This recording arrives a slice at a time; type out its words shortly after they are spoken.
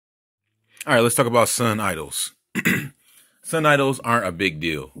All right, let's talk about sun idols. Sun idols aren't a big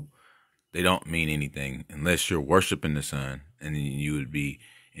deal. They don't mean anything unless you're worshiping the sun, and then you would be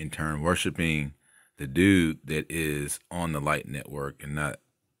in turn worshiping the dude that is on the light network and not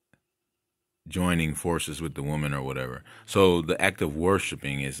joining forces with the woman or whatever. So the act of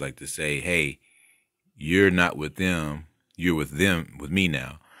worshiping is like to say, hey, you're not with them, you're with them, with me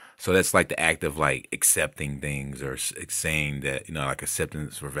now. So that's like the act of like accepting things or saying that, like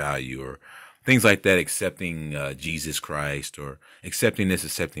acceptance for value or things like that, accepting Jesus Christ or accepting this,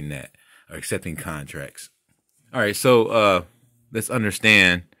 accepting that, or accepting contracts. All right, so let's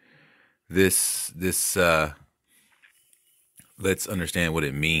understand this let's understand what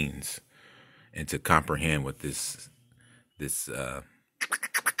it means and to comprehend what this this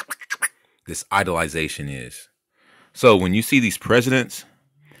idolization is. So when you see these presidents,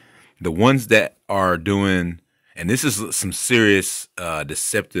 the ones that are doing, and this is some serious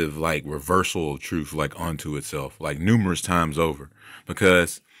deceptive, like reversal of truth, like onto itself, like numerous times over.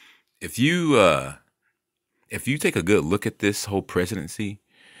 Because if you take a good look at this whole presidency,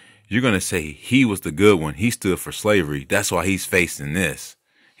 you're going to say he was the good one. He stood for slavery. That's why he's facing this.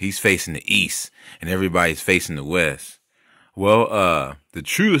 He's facing the East and everybody's facing the West. Well, the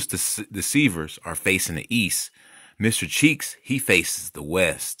truest deceivers are facing the East. Mr. Cheeks, he faces the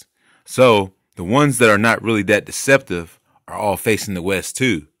West. So the ones that are not really that deceptive are all facing the West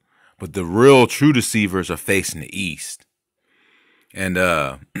too. But the real true deceivers are facing the East. And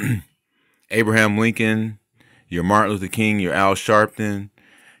Abraham Lincoln, your Martin Luther King, your Al Sharpton,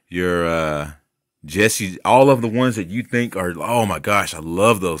 your Jesse, all of the ones that you think are, oh my gosh, I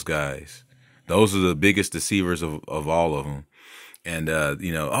love those guys. Those are the biggest deceivers of all of them. And,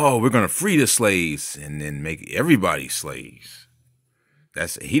 oh, we're going to free the slaves and then make everybody slaves.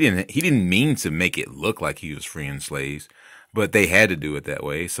 He didn't mean to make it look like he was freeing slaves, but they had to do it that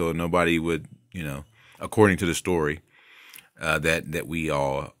way. So nobody would, according to the story, that we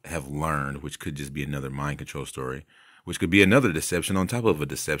all have learned, which could just be another mind control story, which could be another deception on top of a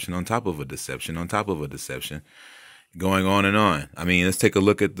deception on top of a deception on top of a deception, going on and on. I mean, let's take a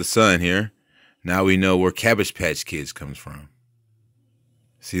look at the sun here. Now we know where Cabbage Patch Kids comes from.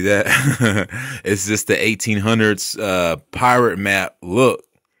 See that? It's just the 1800s pirate map look.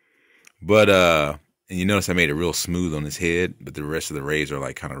 But, and you notice I made it real smooth on his head, but the rest of the rays are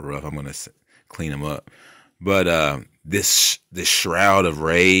like kind of rough. I'm going to clean them up. But this shroud of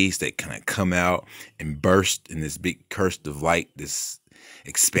rays that kind of come out and burst in this big burst of light, this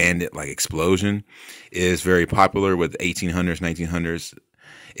expanded like explosion, is very popular with 1800s, 1900s.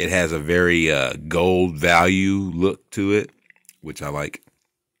 It has a very gold value look to it, which I like.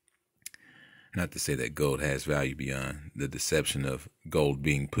 Not to say that gold has value beyond the deception of gold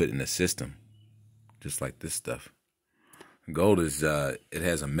being put in the system, just like this stuff. Gold is, it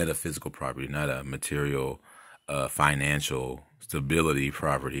has a metaphysical property, not a material, financial stability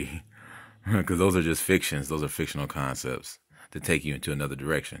property, because those are just fictions. Those are fictional concepts to take you into another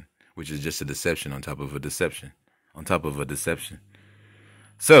direction, which is just a deception on top of a deception, on top of a deception.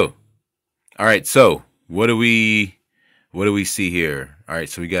 So, all right. So what do we see here? All right.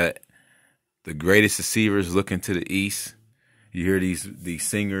 So we got the greatest deceivers looking to the East. You hear these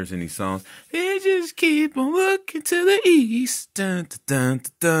singers and these songs. They just keep on looking to the East. Dun, dun,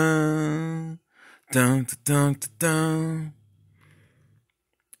 dun, dun, dun, dun, dun, dun.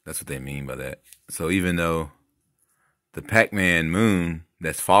 That's what they mean by that. So even though the Pac-Man moon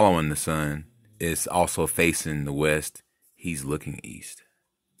that's following the sun is also facing the West, he's looking east.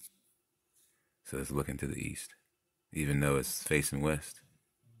 So it's looking to the East, even though it's facing West.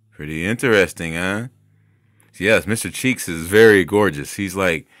 Pretty interesting, huh? Yes, Mr. Cheeks is very gorgeous. He's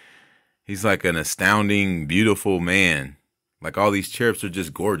like an astounding, beautiful man. Like all these cherubs are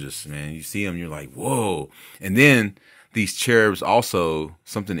just gorgeous, man. You see them, you're like, whoa. And then these cherubs also,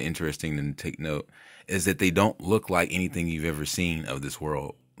 something interesting to take note, is that they don't look like anything you've ever seen of this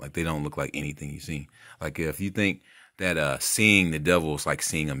world. Like they don't look like anything you've seen. Like if you think that seeing the devil is like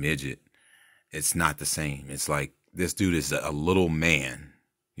seeing a midget, it's not the same. It's like this dude is a little man.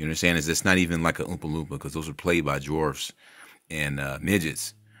 You understand? It's not even like a Oompa Loompa, because those are played by dwarfs and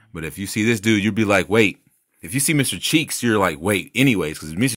midgets. But if you see this dude, you'll be like, wait. If you see Mr. Cheeks, you're like, wait. Anyways, because Mr.